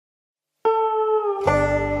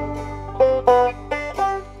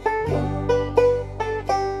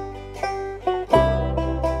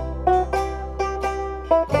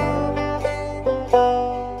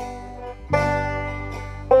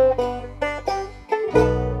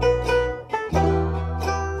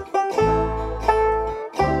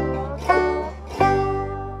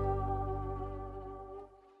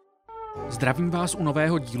Zdravím vás u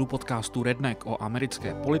nového dílu podcastu Redneck o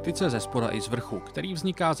americké politice ze spoda i z vrchu, který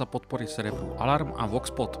vzniká za podpory serverů Alarm a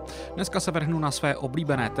Voxpod. Dneska se vrhnu na své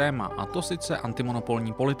oblíbené téma, a to sice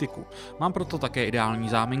antimonopolní politiku. Mám proto také ideální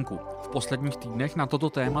záminku. V posledních týdnech na toto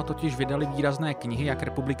téma totiž vydali výrazné knihy jak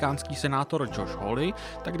republikánský senátor Josh Hawley,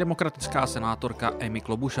 tak demokratická senátorka Amy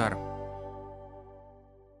Klobuchar.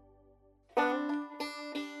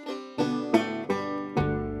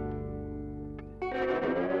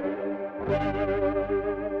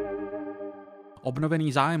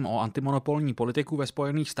 Obnovený zájem o antimonopolní politiku ve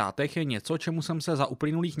Spojených státech je něco, čemu jsem se za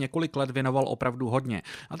uplynulých několik let věnoval opravdu hodně.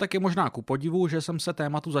 A tak je možná ku podivu, že jsem se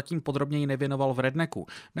tématu zatím podrobněji nevěnoval v Rednecku.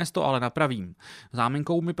 Dnes to ale napravím.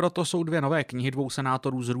 Záminkou mi proto jsou dvě nové knihy dvou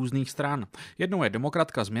senátorů z různých stran. Jednou je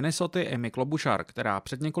demokratka z Minnesoty Amy Klobuchar, která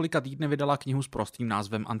před několika týdny vydala knihu s prostým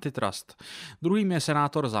názvem Antitrust. Druhým je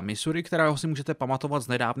senátor za Missouri, kterého si můžete pamatovat z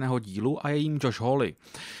nedávného dílu, a je jím Josh Hawley.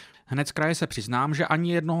 Hned z kraje se přiznám, že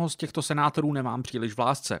ani jednoho z těchto senátorů nemám příliš v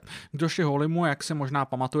lásce. K Joshi Hawleymu, jak se možná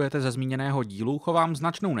pamatujete ze zmíněného dílu, chovám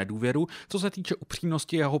značnou nedůvěru, co se týče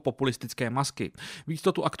upřímnosti jeho populistické masky. Víc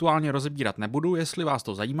to tu aktuálně rozebírat nebudu, jestli vás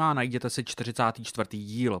to zajímá, najděte si 44.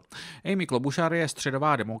 díl. Amy Klobuchar je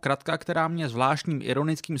středová demokratka, která mě zvláštním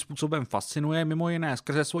ironickým způsobem fascinuje, mimo jiné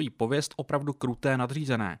skrze svoji pověst opravdu kruté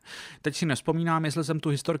nadřízené. Teď si nevzpomínám, jestli jsem tu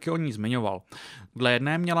historky o ní zmiňoval. Dle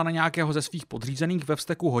jedné měla na nějakého ze svých podřízených ve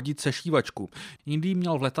vzteku hodit sešívačku. Jindy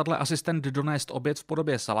měl v letadle asistent donést oběd v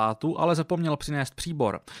podobě salátu, ale zapomněl přinést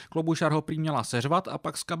příbor. Klobuchar ho prý měla seřvat a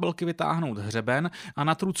pak z kabelky vytáhnout hřeben a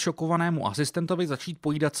na truc šokovanému asistentovi začít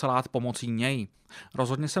pojídat salát pomocí něj.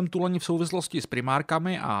 Rozhodně jsem tu loni v souvislosti s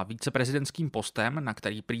primárkami a viceprezidentským postem, na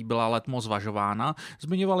který prý byla letmo zvažována,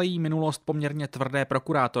 zmiňovala její minulost poměrně tvrdé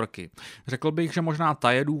prokurátorky. Řekl bych, že možná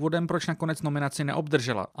ta je důvodem, proč nakonec nominaci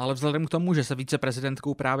neobdržela, ale vzhledem k tomu, že se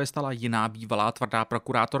viceprezidentkou právě stala jiná bývalá tvrdá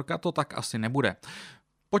prokurátorka, to tak asi nebude.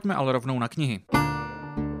 Pojďme ale rovnou na knihy.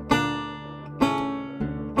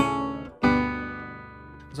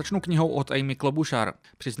 Začnu knihou od Amy Klobuchar.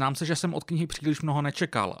 Přiznám se, že jsem od knihy příliš mnoho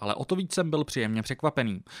nečekal, ale o to víc jsem byl příjemně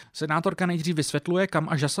překvapený. Senátorka nejdřív vysvětluje, kam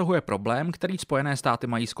až zasahuje problém, který Spojené státy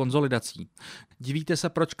mají s konsolidací. Divíte se,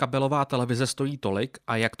 proč kabelová televize stojí tolik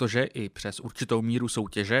a jak to, že i přes určitou míru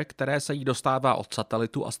soutěže, které se jí dostává od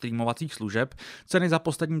satelitu a streamovacích služeb, ceny za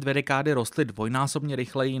poslední 2 dekády rostly dvojnásobně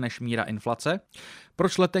rychleji než míra inflace?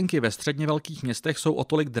 Proč letenky ve středně velkých městech jsou o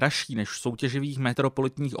tolik dražší než v soutěživých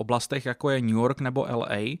metropolitních oblastech, jako je New York nebo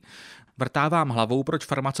LA? Vrtávám hlavou, proč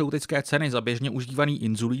farmaceutické ceny za běžně užívaný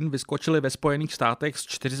inzulín vyskočily ve Spojených státech z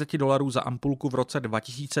 $40 za ampulku v roce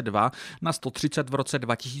 2002 na 130 v roce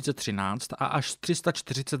 2013 a až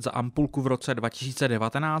 340 za ampulku v roce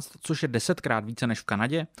 2019, což je 10krát více než v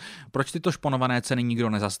Kanadě? Proč tyto šponované ceny nikdo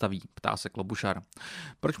nezastaví? Ptá se Klobuchar.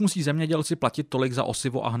 Proč musí zemědělci platit tolik za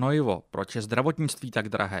osivo a hnojivo? Proč je zdravotnictví tak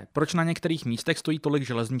drahé? Proč na některých místech stojí tolik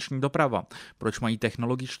železniční doprava? Proč mají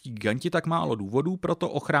technologičtí giganti tak málo důvodů pro to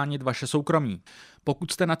ochránit vaše soukromí?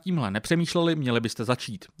 Pokud jste nad tímhle nepřemýšleli, měli byste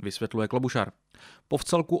začít, vysvětluje Klobuchar. Po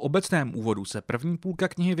vcelku obecném úvodu se první půlka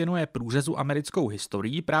knihy věnuje průřezu americkou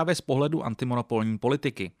historií právě z pohledu antimonopolní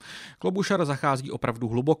politiky. Klobuchar zachází opravdu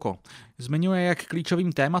hluboko. Zmiňuje, jak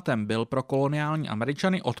klíčovým tématem byl pro koloniální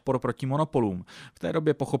Američany odpor proti monopolům, v té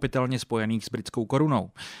době pochopitelně spojených s britskou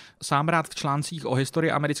korunou. Sám rád v článcích o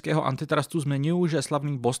historii amerického antitrustu zmiňuji, že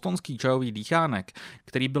slavný bostonský čajový dýchánek,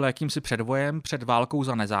 který byl jakýmsi předvojem před válkou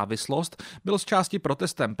za nezávislost, byl z části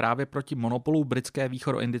protestem právě proti monopolu britské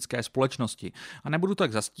východoindické společnosti. A nebudu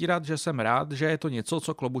tak zastírat, že jsem rád, že je to něco,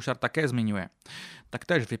 co Klobuchar také zmiňuje.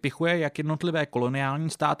 Taktéž vypichuje, jak jednotlivé koloniální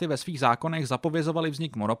státy ve svých zákonech zapovězovali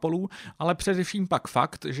vznik monopolů, ale především pak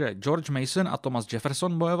fakt, že George Mason a Thomas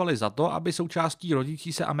Jefferson bojovali za to, aby součástí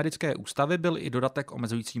rodící se americké ústavy byl i dodatek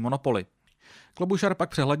omezující monopoly. Klobuchar pak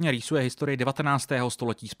přehledně rýsuje historii 19.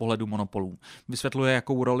 století z pohledu monopolů. Vysvětluje,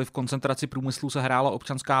 jakou roli v koncentraci průmyslu se hrála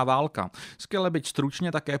občanská válka. Skvěle byť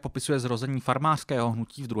stručně také popisuje zrození farmářského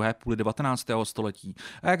hnutí v druhé půli 19. století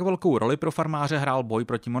a jak velkou roli pro farmáře hrál boj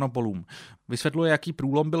proti monopolům. Vysvětluje, jaký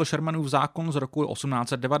průlom byl Shermanův zákon z roku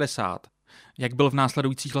 1890. Jak byl v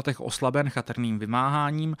následujících letech oslaben chatrným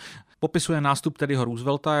vymáháním, popisuje nástup Teddyho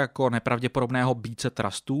Roosevelta jako nepravděpodobného bíce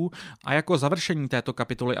trustů a jako završení této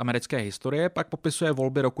kapitoly americké historie pak popisuje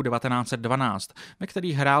volby roku 1912, ve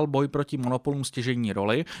kterých hrál boj proti monopolům stěžejní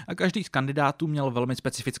roli a každý z kandidátů měl velmi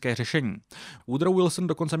specifické řešení. Woodrow Wilson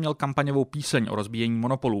dokonce měl kampaňovou píseň o rozbíjení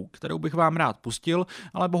monopolů, kterou bych vám rád pustil,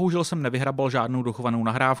 ale bohužel jsem nevyhrabal žádnou dochovanou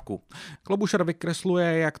nahrávku. Klobuchar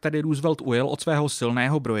vykresluje, jak Teddy Roosevelt ujel od svého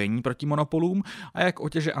silného brojení proti monopolům antimonopolům a jak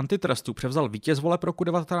otěže antitrustu převzal vítěz voleb roku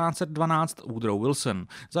 1912 Woodrow Wilson.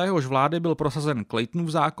 Za jehož vlády byl prosazen Claytonův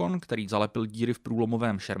zákon, který zalepil díry v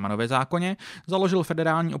průlomovém Shermanově zákoně, založil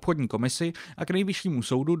Federální obchodní komisi a k nejvyššímu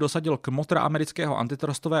soudu dosadil kmotra amerického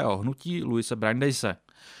antitrustového hnutí Louise Brandeise.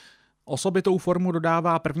 Osobitou formu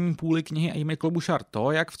dodává první půli knihy Amy Klobuchar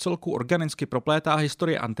to, jak v celku organicky proplétá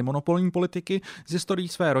historie antimonopolní politiky s historií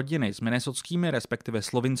své rodiny s minnesotskými, respektive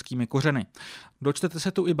slovinskými kořeny. Dočtete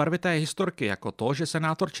se tu i barvité historky, jako to, že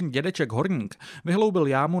senátorčin dědeček Horník vyhloubil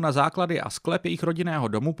jámu na základy a sklep jejich rodinného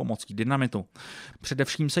domu pomocí dynamitu.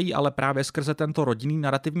 Především se jí ale právě skrze tento rodinný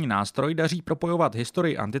narrativní nástroj daří propojovat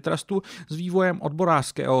historii antitrustu s vývojem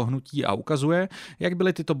odborářského hnutí a ukazuje, jak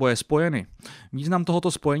byly tyto boje spojeny. Význam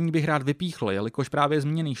tohoto spojení bych rád vypíchl, jelikož právě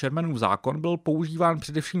zmíněný Shermanův zákon byl používán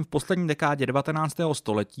především v poslední dekádě 19.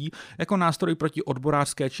 století jako nástroj proti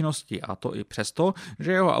odborářské činnosti, a to i přesto,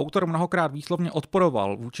 že jeho autor mnohokrát výslovně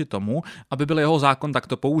odporoval vůči tomu, aby byl jeho zákon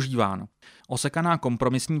takto používán. Osekaná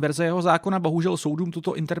kompromisní verze jeho zákona bohužel soudům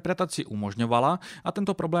tuto interpretaci umožňovala a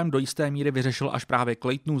tento problém do jisté míry vyřešil až právě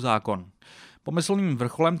Claytonův zákon. Pomyslným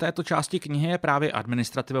vrcholem této části knihy je právě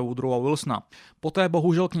administrativa Woodrowa Wilsona. Poté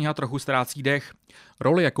bohužel kniha trochu ztrácí dech.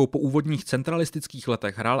 Roli, jakou po úvodních centralistických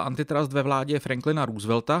letech hrál antitrust ve vládě Franklina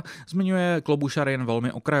Roosevelta, zmiňuje Klobuchar jen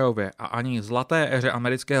velmi okrajově a ani zlaté éře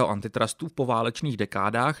amerického antitrustu v poválečných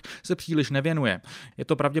dekádách se příliš nevěnuje. Je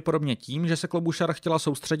to pravděpodobně tím, že se Klobuchar chtěla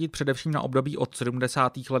soustředit především na období od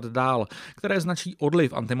 70. let dál, které značí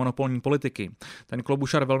odliv antimonopolní politiky. Ten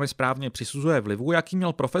Klobuchar velmi správně přisuzuje vlivu, jaký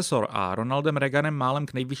měl profesor a Ronaldem Reaganem málem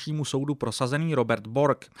k nejvyššímu soudu prosazený Robert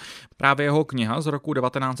Bork. Právě jeho kniha z roku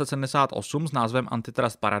 1978 s názvem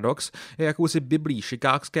Antitrust Paradox je jakousi biblí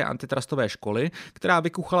chicagské antitrustové školy, která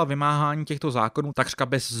vykuchala vymáhání těchto zákonů takřka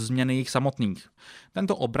bez změny jich samotných.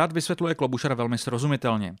 Tento obrat vysvětluje Klobuchar velmi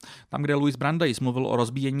srozumitelně. Tam, kde Louis Brandeis mluvil o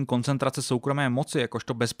rozbíjení koncentrace soukromé moci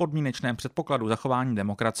jakožto bezpodmínečném předpokladu zachování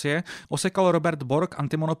demokracie, osekal Robert Bork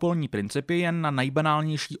antimonopolní principy jen na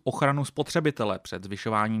nejbanálnější ochranu spotřebitele před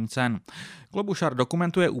zvyšováním cen. Klobuchar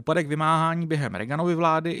dokumentuje úpadek vymáhání během Reaganovy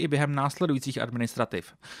vlády i během následujících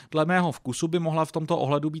administrativ. Dle mého vkusu by mohla v tomto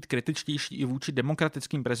ohledu být kritičtější i vůči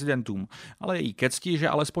demokratickým prezidentům, ale její ke cti, že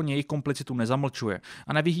alespoň jejich komplicitu nezamlčuje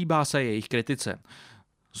a nevyhýbá se jejich kritice.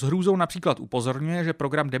 S hrůzou například upozorňuje, že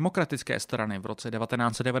program demokratické strany v roce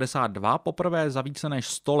 1992 poprvé za více než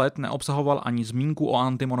 100 let neobsahoval ani zmínku o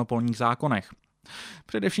antimonopolních zákonech.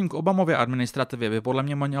 Především k Obamově administrativě by podle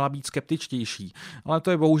mě měla být skeptičtější, ale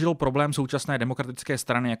to je bohužel problém současné demokratické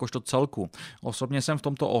strany jakožto celku. Osobně jsem v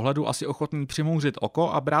tomto ohledu asi ochotný přimouřit oko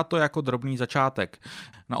a brát to jako drobný začátek.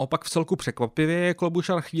 Naopak v celku překvapivě je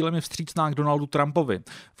Klobuchar chvílemi vstřícná k Donaldu Trumpovi,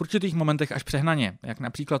 v určitých momentech až přehnaně, jak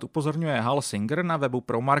například upozorňuje Hal Singer na webu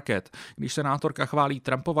ProMarket, když senátorka chválí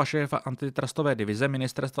Trumpova šéfa antitrustové divize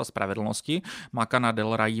Ministerstva spravedlnosti Makana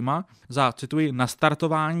Del Raima za, cituji,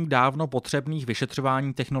 nastartování dávno potřebných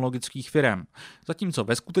vyšetřování technologických firem. Zatímco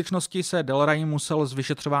ve skutečnosti se Del Rey musel z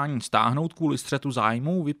vyšetřování stáhnout kvůli střetu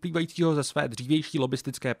zájmů vyplývajícího ze své dřívější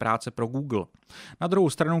lobistické práce pro Google. Na druhou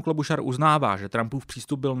stranu Klobuchar uznává, že Trumpův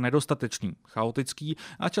přístup byl nedostatečný, chaotický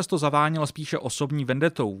a často zaváněl spíše osobní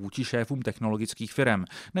vendetou vůči šéfům technologických firem,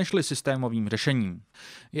 nežli systémovým řešením.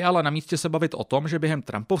 Je ale na místě se bavit o tom, že během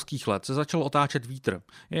trumpovských let se začal otáčet vítr.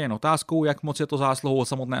 Je jen otázkou, jak moc je to zásluhou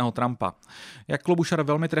samotného Trumpa. Jak Klobuchar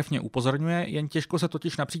velmi trefně upozorňuje, jen těžko se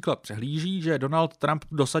totiž například přehlíží, že Donald Trump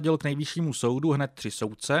dosadil k nejvyššímu soudu hned 3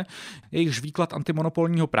 soudce, jejichž výklad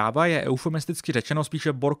antimonopolního práva je eufemisticky řečeno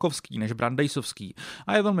spíše borkovský než brandeisovský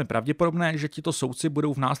a je velmi pravděpodobné, že tito soudci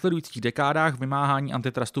budou v následujících dekádách vymáhání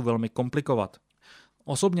antitrustu velmi komplikovat.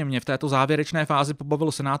 Osobně mě v této závěrečné fázi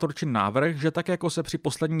pobavil senátorčin návrh, že tak jako se při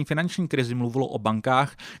poslední finanční krizi mluvilo o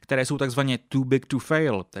bankách, které jsou takzvaně too big to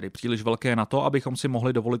fail, tedy příliš velké na to, abychom si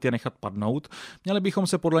mohli dovolit je nechat padnout, měli bychom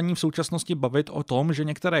se podle ní v současnosti bavit o tom, že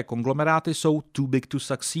některé konglomeráty jsou too big to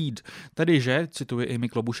succeed, tedy že, cituji Amy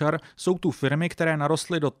Klobuchar, jsou tu firmy, které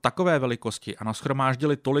narostly do takové velikosti a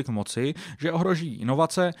nashromáždily tolik moci, že ohrožují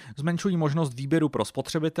inovace, zmenšují možnost výběru pro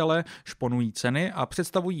spotřebitele, šponují ceny a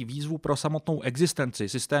představují výzvu pro samotnou existenci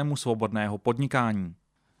systému svobodného podnikání.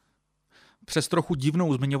 Přes trochu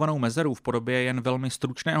divnou zmiňovanou mezeru v podobě jen velmi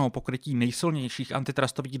stručného pokrytí nejsilnějších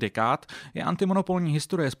antitrustových dekád je antimonopolní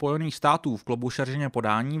historie Spojených států v Klobuchařině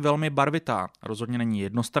podání velmi barvitá, rozhodně není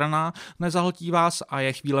jednostranná, nezahltí vás a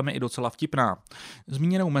je chvílemi i docela vtipná.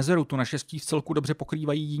 Zmíněnou mezeru tu naštěstí v celku dobře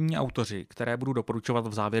pokrývají jiní autoři, které budu doporučovat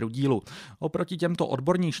v závěru dílu. Oproti těmto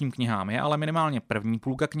odbornějším knihám je ale minimálně první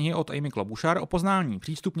půlka knihy od Amy Klobuchar o poznání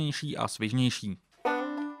přístupnější a svižnější.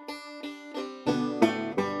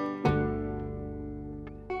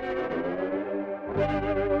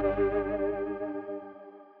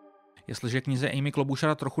 Jestliže knize Amy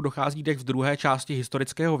Klobuchara trochu dochází dech v druhé části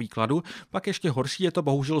historického výkladu, pak ještě horší je to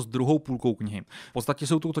bohužel s druhou půlkou knihy. V podstatě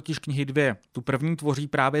jsou tu totiž knihy dvě. Tu první tvoří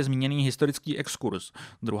právě zmíněný historický exkurs.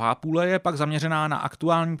 Druhá půle je pak zaměřená na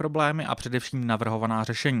aktuální problémy a především navrhovaná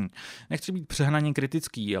řešení. Nechci být přehnaně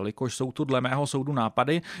kritický, jelikož jsou tu dle mého soudu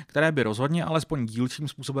nápady, které by rozhodně alespoň dílčím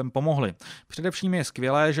způsobem pomohly. Především je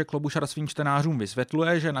skvělé, že Klobuchar svým čtenářům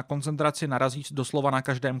vysvětluje, že na koncentraci narazí doslova na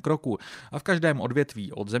každém kroku a v každém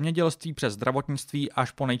odvětví, od zemědělství přes zdravotnictví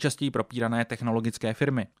až po nejčastěji propírané technologické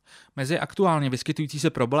firmy. Mezi aktuálně vyskytující se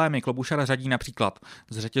problémy Klobuchar řadí například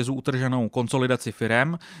z řetězu utrženou konsolidaci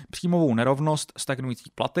firem, příjmovou nerovnost,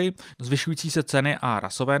 stagnující platy, zvyšující se ceny a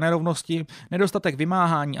rasové nerovnosti, nedostatek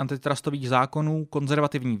vymáhání antitrustových zákonů,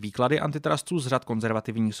 konzervativní výklady antitrustů z řad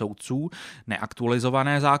konzervativních soudců,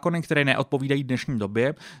 neaktualizované zákony, které neodpovídají dnešní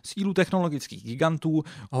době, sílu technologických gigantů,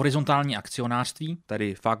 horizontální akcionářství,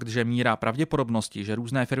 tedy fakt, že míra pravděpodobnosti, že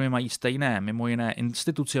různé firmy mají stejné, mimo jiné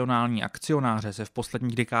institucionální akcionáře, se v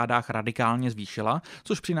posledních dekádách radikálně zvýšila,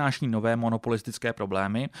 což přináší nové monopolistické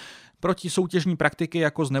problémy, protisoutěžní praktiky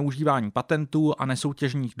jako zneužívání patentů a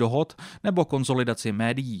nesoutěžních dohod nebo konsolidaci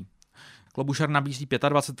médií. Klobuchar nabízí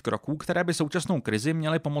 25 kroků, které by současnou krizi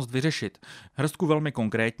měly pomoct vyřešit. Hrstku velmi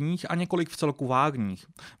konkrétních a několik vcelku vágních.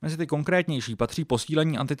 Mezi ty konkrétnější patří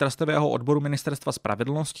posílení antitrustového odboru Ministerstva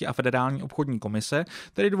spravedlnosti a Federální obchodní komise,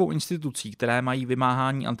 tedy dvou institucí, které mají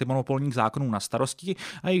vymáhání antimonopolních zákonů na starosti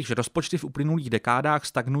a jejichž rozpočty v uplynulých dekádách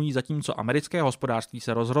stagnují, zatímco americké hospodářství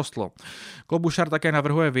se rozrostlo. Klobuchar také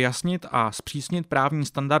navrhuje vyjasnit a zpřísnit právní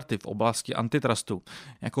standardy v oblasti antitrustu.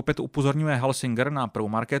 Jak opět upozorňuje Helsinger na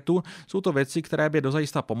ProMarketu, jsou to věci, které by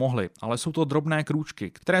dozajista pomohly, ale jsou to drobné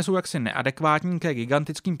krůčky, které jsou jaksi neadekvátní ke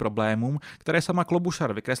gigantickým problémům, které sama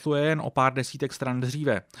Klobuchar vykresluje jen o pár desítek stran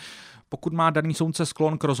dříve. Pokud má daný soudce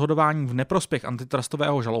sklon k rozhodování v neprospěch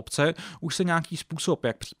antitrustového žalobce, už se nějaký způsob,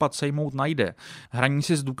 jak případ sejmout, najde. Hraní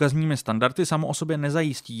si s důkazními standardy samo o sobě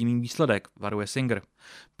nezajistí jiný výsledek, varuje Singer.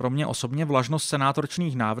 Pro mě osobně vlažnost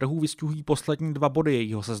senátorčných návrhů vystihují poslední dva body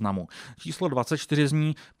jejího seznamu. Číslo 24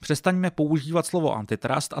 zní: přestaňme používat slovo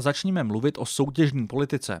antitrust a začněme mluvit o soutěžní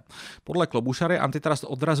politice. Podle Klobuchara je antitrust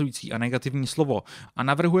odrazující a negativní slovo a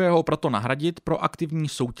navrhuje ho proto nahradit proaktivní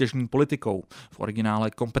soutěžní politikou, v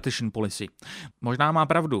originále competition policy. Možná má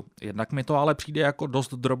pravdu, jednak mi to ale přijde jako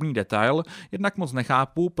dost drobný detail, jednak moc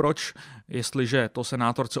nechápu, proč, jestliže to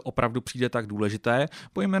senátorce opravdu přijde tak důležité,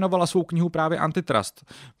 pojmenovala svou knihu právě Antitrust.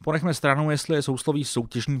 Ponechme stranou, jestli je sousloví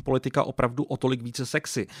soutěžní politika opravdu o tolik více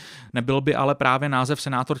sexy. Nebyl by ale právě název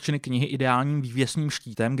senátorčiny knihy ideálním vývěsním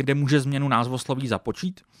štítem, kde může změnu názvosloví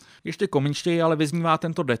započít? Ještě komičtěji ale vyznívá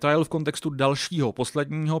tento detail v kontextu dalšího,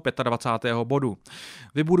 posledního 25. bodu.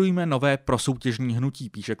 Vybudujme nové prosoutěžní hnutí,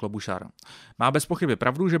 píše Klobuchar. Má bez pochyby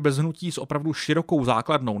pravdu, že bez hnutí s opravdu širokou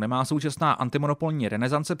základnou nemá současná antimonopolní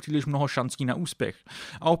renesance příliš mnoho šancí na úspěch.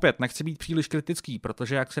 A opět nechci být příliš kritický,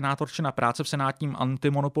 protože jak senátorčina práce v senátním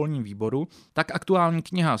antimonopolním výboru, tak aktuální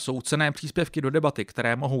kniha jsou cenné příspěvky do debaty,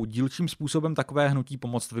 které mohou dílčím způsobem takové hnutí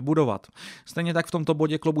pomoct vybudovat. Stejně tak v tomto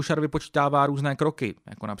bodě Klobuchar vypočítává různé kroky,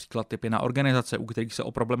 jako například typy na organizace, u kterých se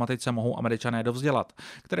o problematice mohou Američané dovzdělat,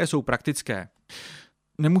 které jsou praktické.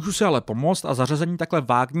 Nemůžu si ale pomoct a zařazení takhle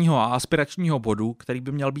vágního a aspiračního bodu, který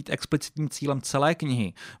by měl být explicitním cílem celé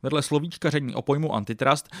knihy, vedle slovíčkaření o pojmu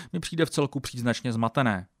antitrust, mi přijde vcelku příznačně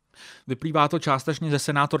zmatené. Vyplývá to částečně ze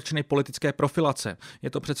senátorčiny politické profilace. Je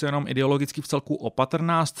to přece jenom ideologicky vcelku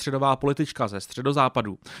opatrná středová politička ze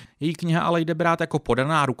středozápadu. Její kniha ale jde brát jako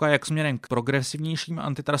podaná ruka jak směrem k progresivnějším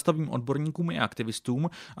antitrustovým odborníkům i aktivistům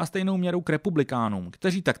a stejnou měrou k republikánům,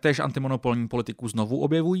 kteří taktéž antimonopolní politiku znovu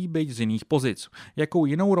objevují, byť z jiných pozic. Jakou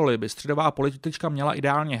jinou roli by středová politička měla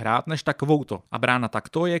ideálně hrát než takovouto? A brána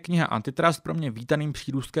takto je kniha Antitrust pro mě vítaným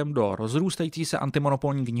přírůstkem do rozrůstající se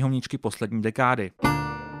antimonopolní knihovničky poslední dekády.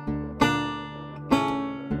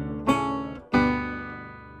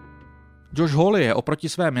 Josh Hawley je oproti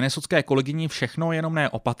své minnesotské kolegyni všechno jenom ne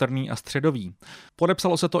opatrný a středový.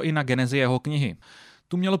 Podepsalo se to i na genezi jeho knihy.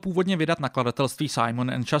 Tu mělo původně vydat nakladatelství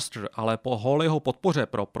Simon & Schuster, ale po Hawleyho podpoře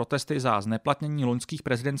pro protesty za zneplatnění loňských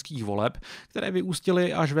prezidentských voleb, které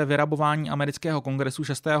vyústily až ve vyrabování amerického kongresu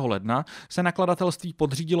 6. ledna, se nakladatelství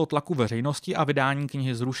podřídilo tlaku veřejnosti a vydání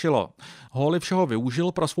knihy zrušilo. Hawley všeho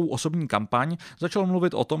využil pro svou osobní kampaň, začal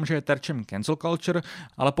mluvit o tom, že je terčem cancel culture,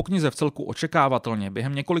 ale po knize vcelku očekávatelně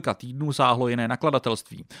během několika týdnů sáhlo jiné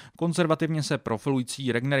nakladatelství, konzervativně se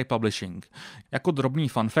profilující Regnery Publishing. Jako drobný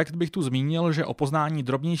fun fact bych tu zmínil, že o poznání ani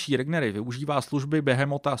drobnější Regnery využívá služby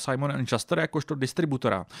Behemota Simon & Schuster jakožto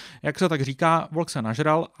distributora. Jak se tak říká, vlk se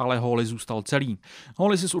nažral, ale Hawley zůstal celý.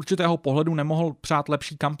 Hawley si z určitého pohledu nemohl přát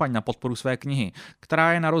lepší kampaň na podporu své knihy,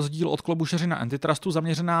 která je na rozdíl od Klobučařina Antitrustu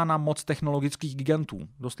zaměřená na moc technologických gigantů.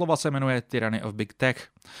 Doslova se jmenuje Tyranny of Big Tech.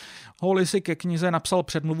 Hawley si ke knize napsal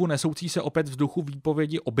předmluvu nesoucí se opět v duchu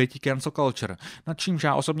výpovědi oběti cancel culture, nad čímž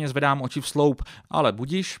já osobně zvedám oči v sloup, ale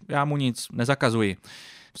budiš, já mu nic nezakazuji.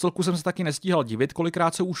 Vcelku jsem se taky nestíhal divit,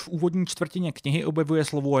 kolikrát se už v úvodní čtvrtině knihy objevuje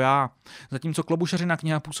slovo já. Zatímco Klobučařina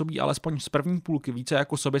kniha působí alespoň z první půlky více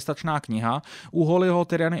jako soběstačná kniha, u Hawleyho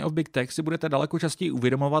Tyranny of Big Tech si budete daleko častěji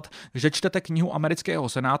uvědomovat, že čtete knihu amerického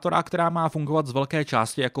senátora, která má fungovat z velké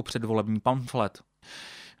části jako předvolební pamflet.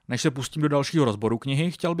 Než se pustím do dalšího rozboru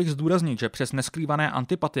knihy, chtěl bych zdůraznit, že přes neskrývané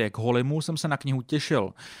antipatie k Hawleymu jsem se na knihu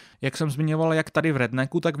těšil. Jak jsem zmiňoval jak tady v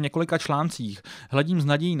Redneku, tak v několika článcích. Hledím s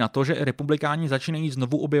nadějí na to, že i republikáni začínají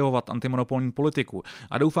znovu objevovat antimonopolní politiku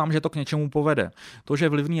a doufám, že to k něčemu povede. To, že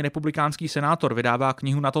vlivný republikánský senátor vydává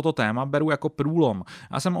knihu na toto téma, beru jako průlom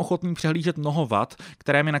a jsem ochotný přehlížet mnoho vad,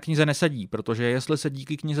 které mi na knize nesedí, protože jestli se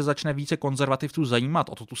díky knize začne více konzervativců zajímat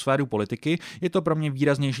o tu sféru politiky, je to pro mě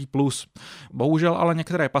výraznější plus. Bohužel ale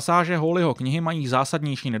některé pasáže Hawleyho knihy mají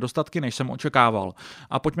zásadnější nedostatky, než jsem očekával.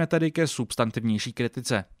 A pojďme tedy ke substantivnější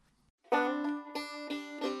kritice.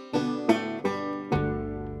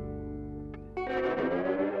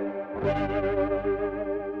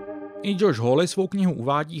 I Josh Hawley svou knihu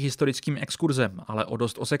uvádí historickým exkurzem, ale o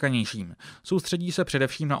dost osekanějším. Soustředí se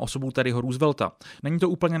především na osobu Teddyho Roosevelta. Není to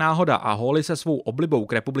úplně náhoda a Hawley se svou oblibou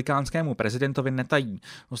k republikánskému prezidentovi netají.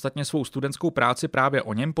 Ostatně svou studentskou práci právě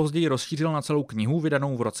o něm později rozšířil na celou knihu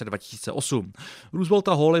vydanou v roce 2008.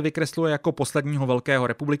 Roosevelta Hawley vykresluje jako posledního velkého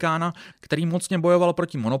republikána, který mocně bojoval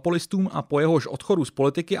proti monopolistům a po jehož odchodu z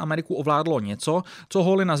politiky Ameriku ovládlo něco, co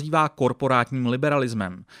Hawley nazývá korporátním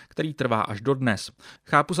liberalismem, který trvá až dodnes.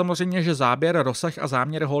 Chápu samozřejmě, že záběr, rozsah a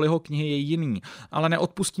záměr Hawleyho knihy je jiný, ale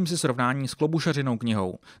neodpustím si srovnání s Klobučařinou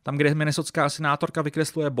knihou. Tam, kde minnesotská senátorka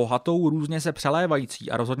vykresluje bohatou, různě se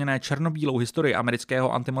přelévající a rozhodně ne černobílou historii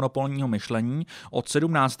amerického antimonopolního myšlení od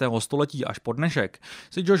 17. století až po dnešek,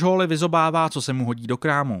 si Josh Hawley vyzobává, co se mu hodí do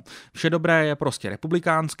krámu. Vše dobré je prostě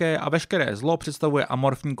republikánské a veškeré zlo představuje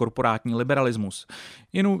amorfní korporátní liberalismus.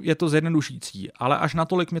 Jinu je to zjednodušící, ale až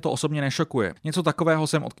natolik mi to osobně nešokuje. Něco takového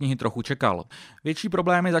jsem od knihy trochu čekal. Větší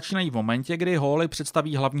problémy začínají v momentě, kdy Hawley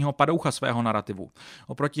představí hlavního padoucha svého narrativu.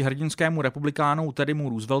 Oproti hrdinskému republikánu Teddymu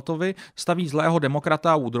Rooseveltovi staví zlého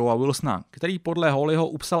demokrata Woodrowa Wilsona, který podle Hawleyho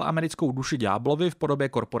upsal americkou duši ďáblovi v podobě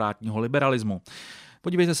korporátního liberalismu.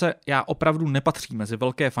 Podívejte se, já opravdu nepatřím mezi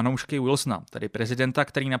velké fanoušky Wilsona, tedy prezidenta,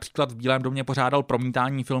 který například v Bílém domě pořádal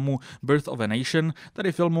promítání filmu Birth of a Nation,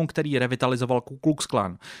 tedy filmu, který revitalizoval Ku Klux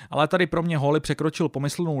Klan. Ale tady pro mě Hawley překročil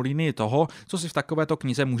pomyslnou linii toho, co si v takovéto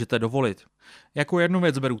knize můžete dovolit. Jako jednu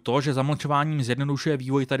věc beru to, že zamlčováním zjednodušuje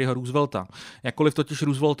vývoj Teddyho Roosevelta. Jakkoliv totiž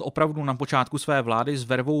Roosevelt opravdu na počátku své vlády s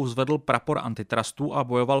vervou zvedl prapor antitrustu a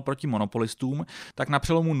bojoval proti monopolistům, tak na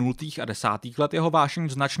přelomu 0. a 10. let jeho vášeň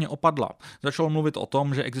značně opadla. Začal mluvit o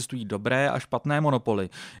tom, že existují dobré a špatné monopoly.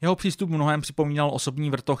 Jeho přístup mnohem připomínal osobní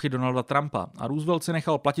vrtochy Donalda Trumpa a Roosevelt si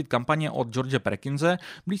nechal platit kampaně od George Perkinse,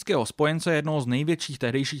 blízkého spojence jednoho z největších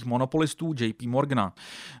tehdejších monopolistů JP Morgana.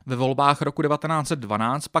 Ve volbách roku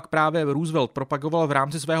 1912 pak právě Roosevelt propagoval v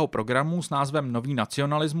rámci svého programu s názvem Nový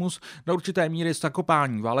nacionalismus do určité míry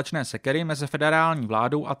zakopání válečné sekery mezi federální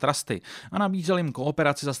vládou a trusty a nabízel jim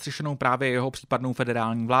kooperaci zastřešenou právě jeho případnou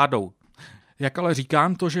federální vládou. Jak ale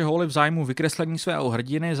říkám, to, že Hawley v zájmu vykreslení svého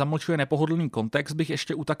hrdiny zamlčuje nepohodlný kontext, bych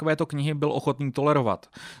ještě u takovéto knihy byl ochotný tolerovat.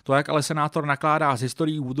 To, jak ale senátor nakládá s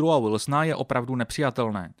historií Woodrowa Wilsona, je opravdu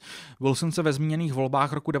nepřijatelné. Wilson se ve zmíněných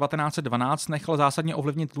volbách roku 1912 nechal zásadně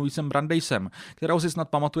ovlivnit Louisem Brandeisem, kterou si snad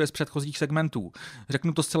pamatuje z předchozích segmentů.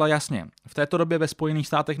 Řeknu to zcela jasně. V této době ve Spojených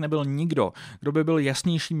státech nebyl nikdo, kdo by byl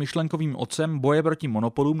jasnějším myšlenkovým otcem boje proti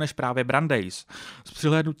monopolům než právě Brandeis. S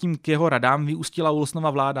přihlédnutím k jeho radám vyústila Wilsonova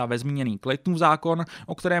vláda ve zmíněný Claytonův zákon,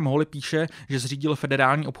 o kterém Hawley píše, že zřídil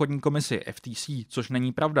Federální obchodní komisi FTC, což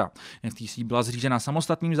není pravda. FTC byla zřízena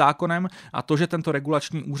samostatným zákonem a to, že tento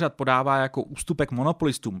regulační úřad podává jako ústupek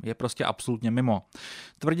monopolistům, je prostě absolutně mimo.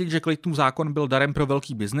 Tvrdit, že Claytonův zákon byl darem pro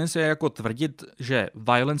velký biznis, je jako tvrdit, že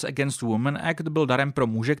Violence Against Women Act byl darem pro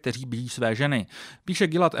muže, kteří bijí své ženy. Píše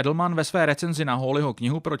Gilad Edelman ve své recenzi na Hawleyho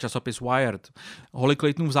knihu pro časopis Wired. Hawley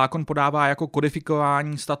Claytonův zákon podává jako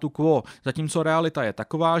kodifikování statu quo, zatímco realita je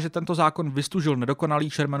taková, že tento zákon vystužil nedokonalý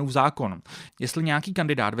Shermanův zákon. Jestli nějaký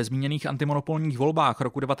kandidát ve zmíněných antimonopolních volbách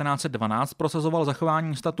roku 1912 prosazoval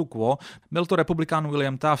zachování statu quo, byl to republikán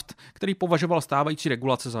William Taft, který považoval stávající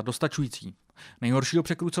regulace za dostačující. Nejhoršího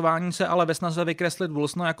překrucování se ale ve snaze vykreslit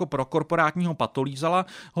Wilsona jako pro korporátního patolízala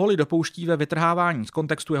Hawley dopouští ve vytrhávání z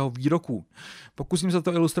kontextu jeho výroků. Pokusím se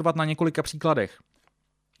to ilustrovat na několika příkladech.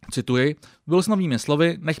 Cituji, Wilsonovými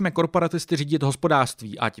slovy, nechme korporatisty řídit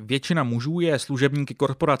hospodářství, ať většina mužů je služebníky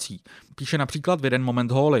korporací. Píše například v jeden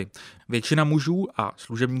moment Hawley. Většina mužů a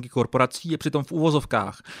služebníky korporací je přitom v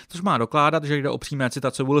uvozovkách, což má dokládat, že jde o přímé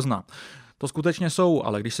citace Wilsona. To skutečně jsou,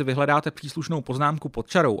 ale když si vyhledáte příslušnou poznámku pod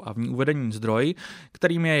čarou a v ní uvedený zdroj,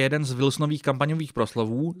 kterým je jeden z Wilsonových kampaňových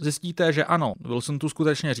proslovů, zjistíte, že ano, Wilson tu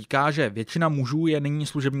skutečně říká, že většina mužů je nyní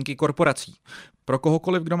služebníky korporací. Pro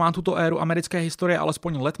kohokoliv, kdo má tuto éru americké historie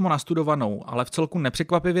alespoň letmo nastudovanou, ale v celku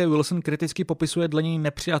nepřekvapivě Wilson kriticky popisuje dle něj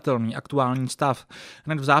nepřijatelný aktuální stav.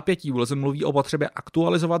 Hned v zápětí Wilson mluví o potřebě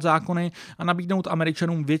aktualizovat zákony a nabídnout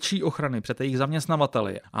Američanům větší ochrany před jejich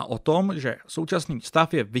zaměstnavateli a o tom, že současný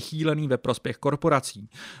stav je vychýlený ve prospěch korporací.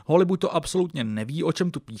 Hawley buď to absolutně neví, o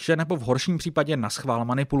čem tu píše, nebo v horším případě naschvál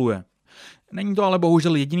manipuluje. Není to ale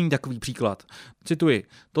bohužel jediný takový příklad. Cituji,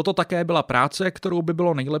 toto také byla práce, kterou by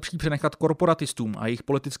bylo nejlepší přenechat korporatistům a jejich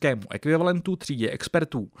politickému ekvivalentu třídě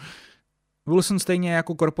expertů. Wilson stejně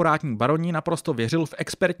jako korporátní baroni naprosto věřil v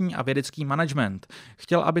expertní a vědecký management.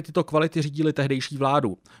 Chtěl, aby tyto kvality řídily tehdejší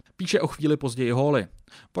vládu. Píše o chvíli později Hawley.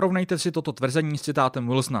 Porovnejte si toto tvrzení s citátem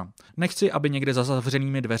Wilsona. Nechci, aby někde za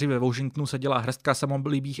zavřenými dveři ve Washingtonu seděla hrstka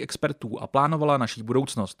samoblíbých expertů a plánovala naší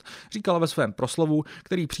budoucnost, říkal ve svém proslovu,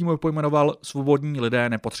 který přímo pojmenoval svobodní lidé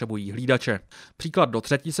nepotřebují hlídače. Příklad do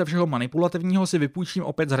třetice všeho manipulativního si vypůjčím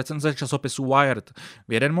opět z recenze časopisu Wired.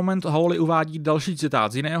 V jeden moment Hawley uvádí další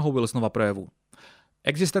citát z jiného Wilsonova projevu.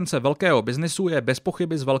 Existence velkého biznisu je bez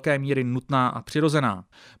pochyby z velké míry nutná a přirozená.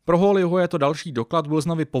 Pro Hawleyho je to další doklad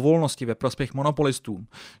Wilsonovy povolnosti ve prospěch monopolistů.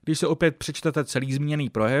 Když si opět přečtete celý zmíněný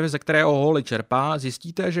projev, ze kterého Hawley čerpá,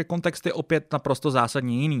 zjistíte, že kontext je opět naprosto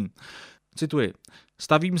zásadně jiný. Cituji.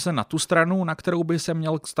 Stavím se na tu stranu, na kterou by se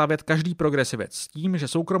měl stavět každý progresivec, s tím, že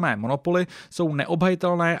soukromé monopoly jsou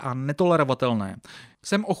neobhajitelné a netolerovatelné.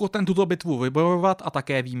 Jsem ochoten tuto bitvu vybojovat a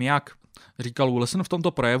také vím jak, říkal Wilson v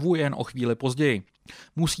tomto projevu jen o chvíli později.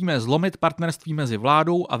 Musíme zlomit partnerství mezi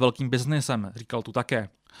vládou a velkým biznesem, říkal tu také.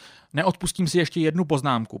 Neodpustím si ještě jednu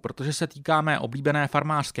poznámku, protože se týká mé oblíbené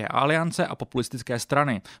farmářské aliance a populistické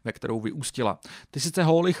strany, ve kterou vyústila. Ty sice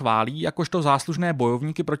Hawley chválí jakožto záslužné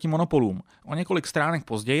bojovníky proti monopolům. O několik stránek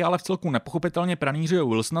později ale v celku nepochopitelně pranířuje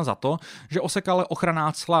Wilsona za to, že osekal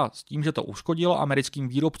ochranná cla s tím, že to uškodilo americkým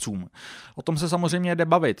výrobcům. O tom se samozřejmě jde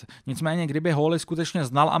bavit. Nicméně, kdyby Hawley skutečně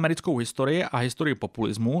znal americkou historii a historii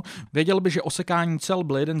populismu, věděl by, že osekání cel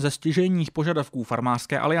byl jeden ze stěžejních požadavků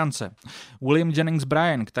farmářské aliance. William Jennings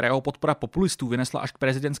Bryan, kterého podpora populistů vynesla až k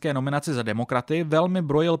prezidentské nominaci za demokraty, velmi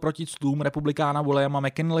brojil proti ctům republikána Williama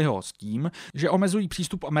McKinleyho s tím, že omezují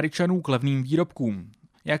přístup Američanů k levným výrobkům.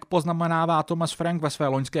 Jak poznamenává Thomas Frank ve své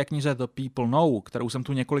loňské knize The People Know, kterou jsem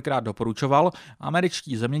tu několikrát doporučoval,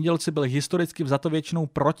 američtí zemědělci byli historicky vzato většinou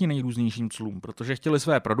proti nejrůznějším clům, protože chtěli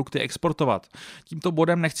své produkty exportovat. Tímto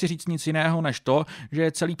bodem nechci říct nic jiného než to, že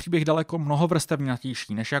je celý příběh daleko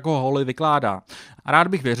mnohovrstevnatější, než jak ho Hawley vykládá. A rád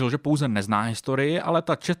bych věřil, že pouze nezná historii, ale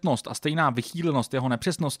ta četnost a stejná vychýlenost jeho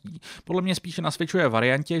nepřesností podle mě spíše nasvědčuje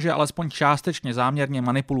variantě, že alespoň částečně záměrně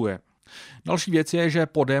manipuluje. Další věc je, že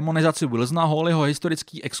po demonizaci Wilsona Hawleyho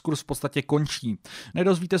historický exkurs v podstatě končí.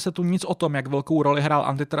 Nedozvíte se tu nic o tom, jak velkou roli hrál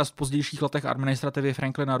antitrust v pozdějších letech administrativy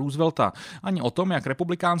Franklina Roosevelta, ani o tom, jak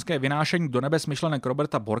republikánské vynášení do nebes myšlenek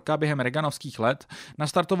Roberta Borka během reaganovských let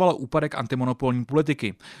nastartovalo úpadek antimonopolní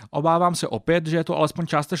politiky. Obávám se opět, že je to alespoň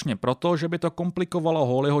částečně proto, že by to komplikovalo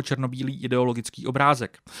Hawleyho černobílý ideologický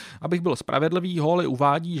obrázek. Abych byl spravedlivý, Hawley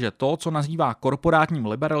uvádí, že to, co nazývá korporátním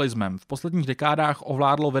liberalismem, v posledních dekádách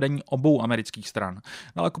ovládlo vedení obou amerických stran.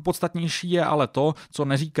 Daleko podstatnější je ale to, co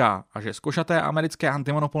neříká, a že z košaté americké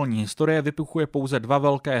antimonopolní historie vypuchuje pouze dva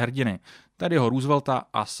velké hrdiny, tedy ho Roosevelta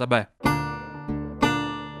a sebe.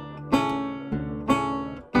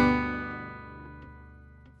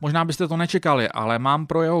 Možná byste to nečekali, ale mám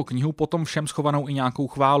pro jeho knihu potom všem schovanou i nějakou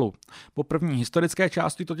chválu. Po první historické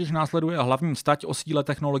části totiž následuje hlavní stať o síle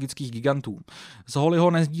technologických gigantů. Z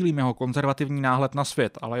Hawleyho nezdílím jeho konzervativní náhled na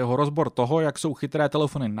svět, ale jeho rozbor toho, jak jsou chytré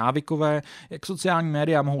telefony návykové, jak sociální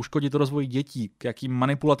média mohou škodit rozvoji dětí, k jakým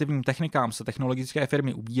manipulativním technikám se technologické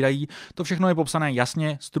firmy ubírají, to všechno je popsané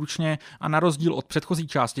jasně, stručně a na rozdíl od předchozí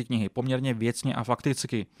části knihy poměrně věcně a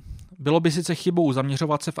fakticky. Bylo by sice chybou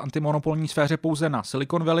zaměřovat se v antimonopolní sféře pouze na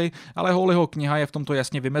Silicon Valley, ale Hawleyho kniha je v tomto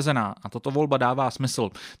jasně vymezená a toto volba dává smysl.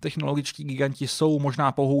 Technologičtí giganti jsou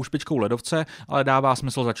možná pouhou špičkou ledovce, ale dává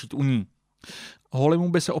smysl začít u ní. Hawleymu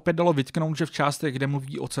by se opět dalo vytknout, že v částech, kde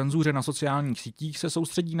mluví o cenzuře na sociálních sítích, se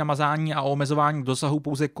soustředí na mazání a omezování dosahu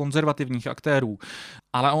pouze konzervativních aktérů.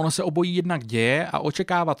 Ale ono se obojí jednak děje a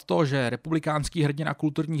očekávat to, že republikánský hrdina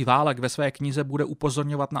kulturních válek ve své knize bude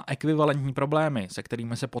upozorňovat na ekvivalentní problémy, se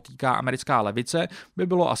kterými se potýká americká levice, by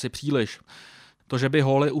bylo asi příliš. To, že by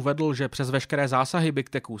Hawley uvedl, že přes veškeré zásahy Big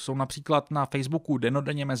Techu jsou například na Facebooku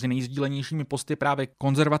dennodenně mezi nejsdílenějšími posty právě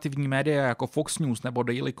konzervativní média jako Fox News nebo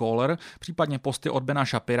Daily Caller, případně posty od Bena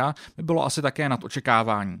Shapira, by bylo asi také nad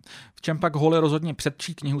očekávání. V čem pak Hawley rozhodně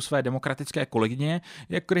předčí knihu své demokratické kolegyně,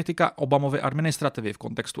 je kritika Obamovy administrativy v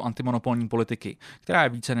kontextu antimonopolní politiky, která je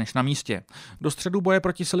více než na místě. Do středu boje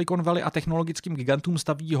proti Silicon Valley a technologickým gigantům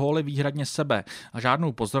staví Hawley výhradně sebe a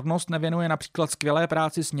žádnou pozornost nevěnuje například skvělé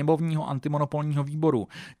práci sněmovního antimonopolního výboru,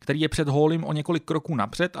 který je před Hawleym o několik kroků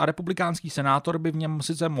napřed a republikánský senátor by v něm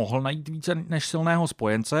sice mohl najít více než silného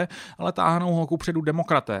spojence, ale táhnou ho kupředu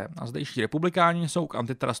demokraté a zdejší republikáni jsou k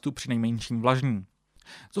antitrustu přinejmenším vlažní.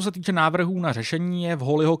 Co se týče návrhů na řešení, je v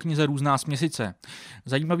Hawleyho knize různá směsice.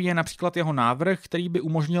 Zajímavý je například jeho návrh, který by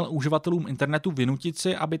umožnil uživatelům internetu vynutit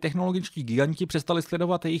si, aby technologičtí giganti přestali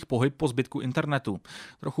sledovat jejich pohyb po zbytku internetu.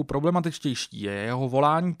 Trochu problematičtější je jeho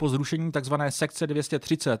volání po zrušení tzv. Sekce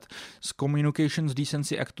 230 z Communications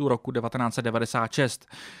Decency Actu roku 1996.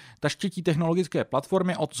 Ta štítí technologické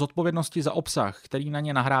platformy od zodpovědnosti za obsah, který na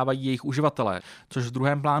ně nahrávají jejich uživatelé, což v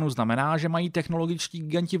druhém plánu znamená, že mají technologičtí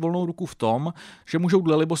giganti volnou ruku v tom, že můžou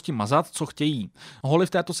dle libosti mazat, co chtějí. Hawley v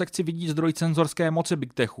této sekci vidí zdroj cenzorské moci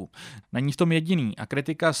Big Techu. Není v tom jediný a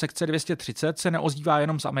kritika sekce 230 se neozývá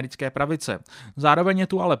jenom z americké pravice. Zároveň je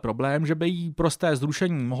tu ale problém, že by jí prosté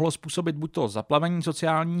zrušení mohlo způsobit buď to zaplavení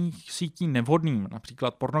sociálních sítí nevhodným,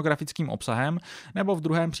 například pornografickým obsahem, nebo v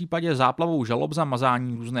druhém případě záplavou žalob za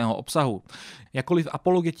mazání různého obsahu. Jakkoliv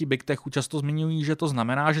apologeti Big Techu často zmiňují, že to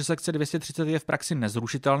znamená, že sekce 230 je v praxi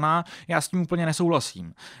nezrušitelná, já s tím úplně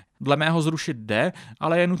nesouhlasím. Dle mého zrušit jde,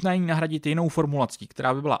 ale je nutné ji nahradit jinou formulací,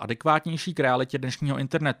 která by byla adekvátnější k realitě dnešního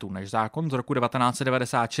internetu než zákon z roku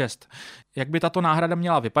 1996. Jak by tato náhrada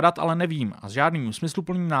měla vypadat, ale nevím a s žádným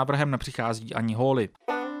smysluplným návrhem nepřichází ani Hawley.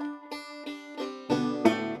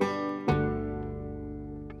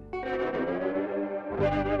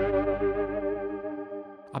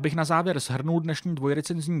 Abych na závěr shrnul dnešní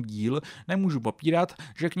dvojrecenzní díl, nemůžu popírat,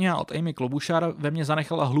 že kniha od Amy Klobuchar ve mně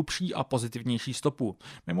zanechala hlubší a pozitivnější stopu.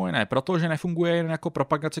 Mimo jiné proto, že nefunguje jen jako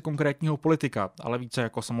propagace konkrétního politika, ale více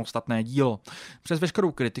jako samostatné dílo. Přes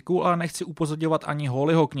veškerou kritiku ale nechci upozorňovat ani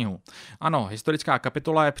Hawleyho knihu. Ano, historická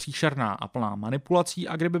kapitola je příšerná a plná manipulací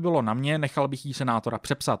a kdyby bylo na mě, nechal bych jí senátora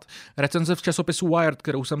přepsat. Recenze v časopisu Wired,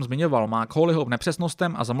 kterou jsem zmiňoval, má k Hawleyho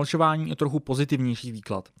nepřesnostem a zamlčování o trochu pozitivnější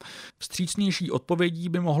výklad. Vstřícnější odpovědí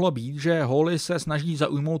by mohlo být, že Hawley se snaží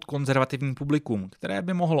zaujmout konzervativní publikum, které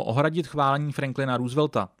by mohlo ohradit chválení Franklina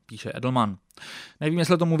Roosevelta, píše Edelman. Nevím,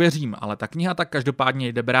 jestli tomu věřím, ale ta kniha tak každopádně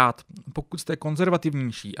jde brát. Pokud jste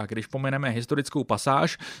konzervativnější a když pomineme historickou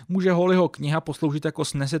pasáž, může Hawleyho kniha posloužit jako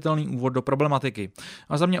snesitelný úvod do problematiky.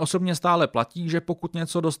 A za mě osobně stále platí, že pokud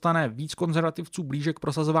něco dostane víc konzervativců blíže k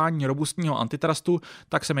prosazování robustního antitrustu,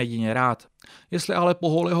 tak jsem jedině rád. Jestli ale po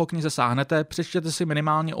Hawleyho knize sáhnete, přečtěte si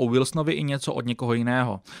minimálně o Wilsonovi i něco od někoho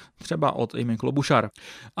jiného. Třeba od Amy Klobuchar.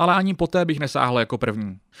 Ale ani poté bych nesáhl jako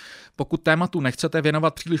první. Pokud tématu nechcete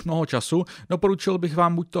věnovat příliš mnoho času, doporučil bych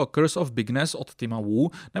vám buď to Curse of Bigness od Tima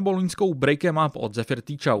Wu, nebo loňskou Break 'em Up od Zephyr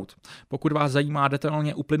Teachout. Pokud vás zajímá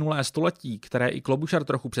detailně uplynulé století, které i Klobuchar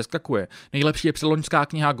trochu přeskakuje, nejlepší je předloňská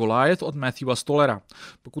kniha Goliath od Matthewa Stollera.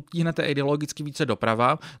 Pokud tíhnete ideologicky více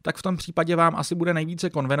doprava, tak v tom případě vám asi bude nejvíce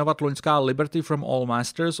konvenovat loňská Liberty from All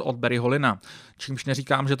Masters od Barryho Lyna, čímž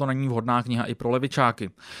neříkám, že to není vhodná kniha i pro levičáky.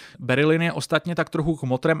 Barry Lynn je ostatně tak trochu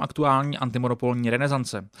kmotrem aktuální antimonopolní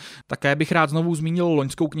renesance. Také bych rád znovu zmínil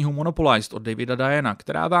loňskou knihu Monopolized od Davida Diana,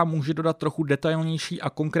 která vám může dodat trochu detailnější a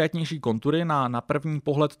konkrétnější kontury na první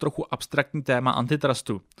pohled trochu abstraktní téma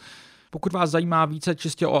antitrustu. Pokud vás zajímá více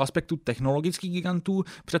čistě o aspektu technologických gigantů,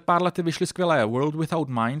 před pár lety vyšly skvělé World Without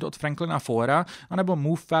Mind od Franklina Foera anebo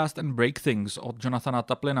Move Fast and Break Things od Jonathana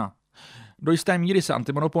Taplina. Do jisté míry se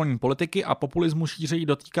antimonopolní politiky a populismu šířejí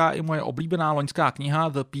dotýká i moje oblíbená loňská kniha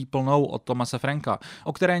The People Know od Thomase Franka,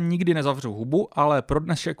 o které nikdy nezavřu hubu, ale pro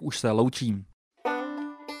dnešek už se loučím.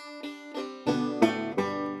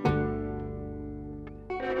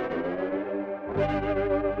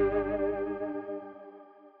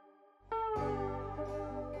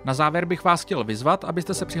 Na závěr bych vás chtěl vyzvat,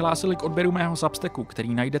 abyste se přihlásili k odběru mého Substacku,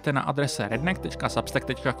 který najdete na adrese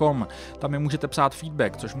redneck.substack.com. Tam mi můžete psát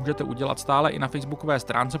feedback, což můžete udělat stále i na facebookové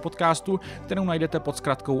stránce podcastu, kterou najdete pod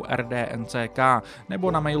zkratkou RDNCK,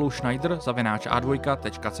 nebo na mailu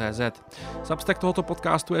schneider@a2.cz. Substack tohoto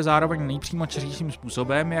podcastu je zároveň nejpřímočařejším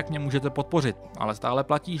způsobem, jak mě můžete podpořit, ale stále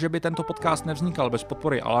platí, že by tento podcast nevznikal bez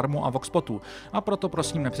podpory Alarmu a Voxpotu, a proto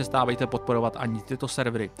prosím nepřestávejte podporovat ani tyto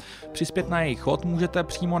servery. Přispět na jejich chod můžete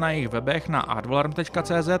přímo na jejich webech na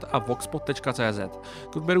advalarm.cz a voxpot.cz.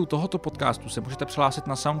 K odběru tohoto podcastu se můžete přihlásit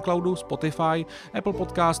na Soundcloudu, Spotify, Apple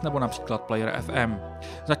Podcast nebo například Player FM.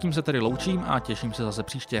 Zatím se tedy loučím a těším se zase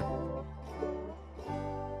příště.